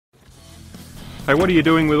Hey, what are you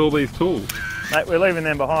doing with all these tools? Mate, we're leaving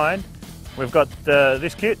them behind. We've got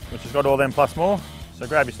this kit, which has got all them plus more. So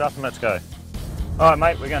grab your stuff and let's go. All right,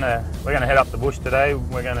 mate, we're gonna head up the bush today.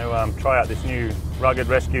 We're gonna try out this new rugged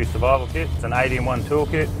rescue survival kit. It's an 80-in-1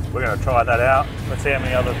 toolkit. We're gonna try that out. Let's see how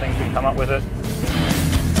many other things we can come up with it.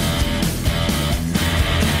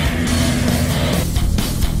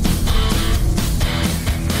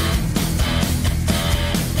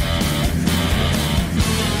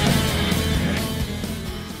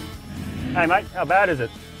 Hey mate, how bad is it?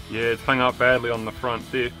 Yeah, it's hung up badly on the front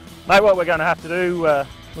there. Mate, what we're going to have to do,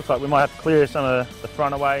 looks like we might have to clear some of the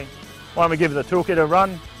front away. Why don't we give the toolkit a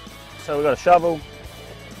run? So we've got a shovel,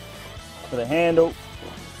 with a handle,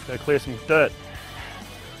 just got to clear some dirt.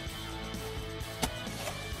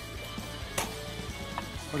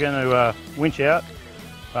 We're going to winch out,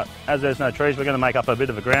 but as there's no trees, we're going to make up a bit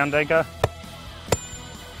of a ground anchor.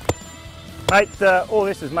 Mate, all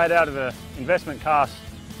this is made out of an investment cast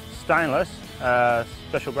stainless,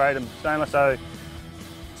 special grade of stainless, so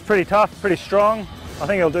it's pretty tough, pretty strong. I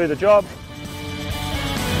think it'll do the job.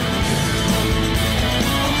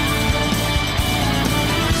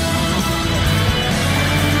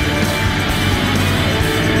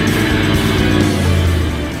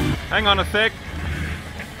 Hang on a sec.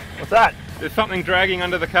 What's that? There's something dragging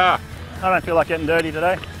under the car. I don't feel like getting dirty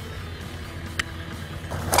today.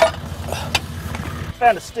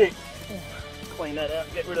 Found a stick. Clean that out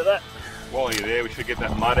and get rid of that. While you're there, we should get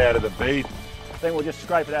that mud out of the bead. Then we'll just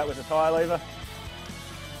scrape it out with a tyre lever.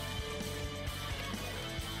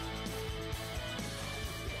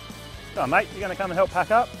 Come on mate, you're going to come and help pack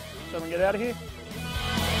up so we can get out of here?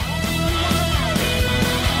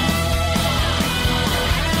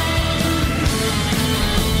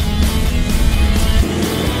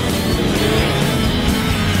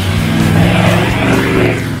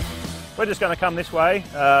 We're just going to come this way,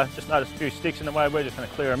 just noticed a few sticks in the way, we're just going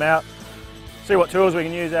to clear them out. See what tools we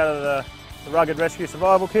can use out of the rugged rescue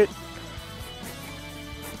survival kit.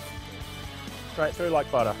 Straight through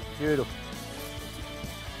like butter, beautiful.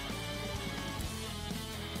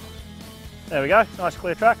 There we go, nice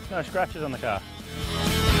clear track, no scratches on the car.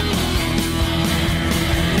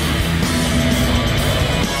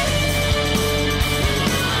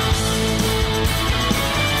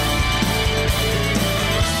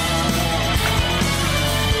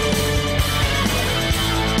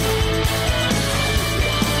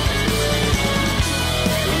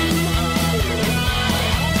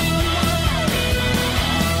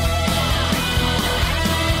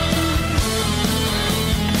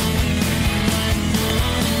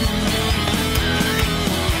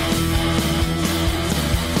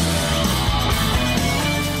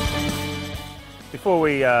 Before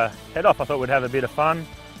we head off, I thought we'd have a bit of fun.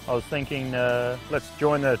 I was thinking, let's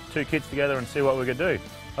join the two kits together and see what we could do.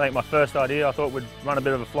 I think my first idea, I thought we'd run a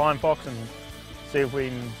bit of a flying fox and see if we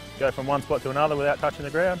can go from one spot to another without touching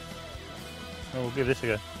the ground. And we'll give this a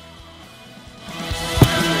go.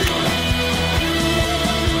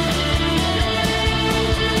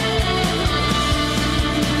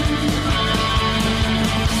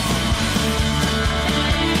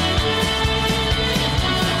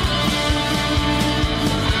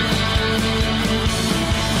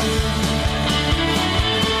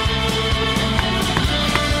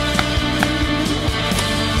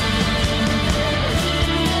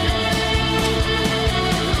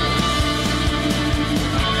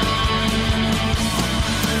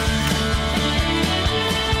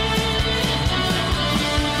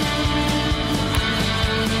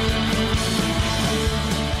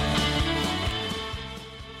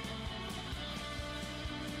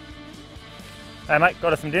 Hey mate,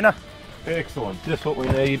 got us some dinner? Excellent, just what we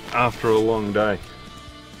need after a long day.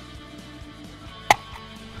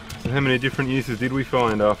 So how many different uses did we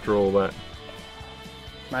find after all that?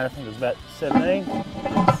 Mate, I think it was about 17.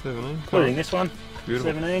 17? Including this one,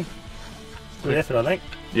 Beautiful. 17. Good effort, I think.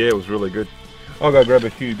 Yeah, it was really good. I'll go grab a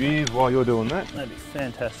few beers while you're doing that. That'd be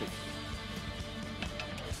fantastic.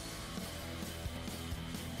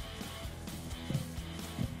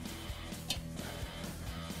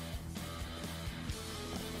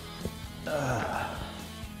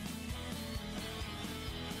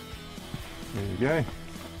 There you go.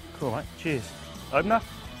 Cool mate, cheers. Opener?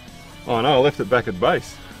 Oh no, I left it back at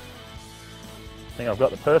base. I think I've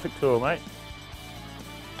got the perfect tool, mate.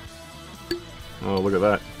 Oh, look at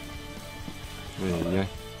that. There you go.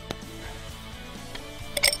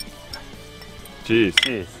 Cheers.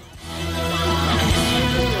 Cheers.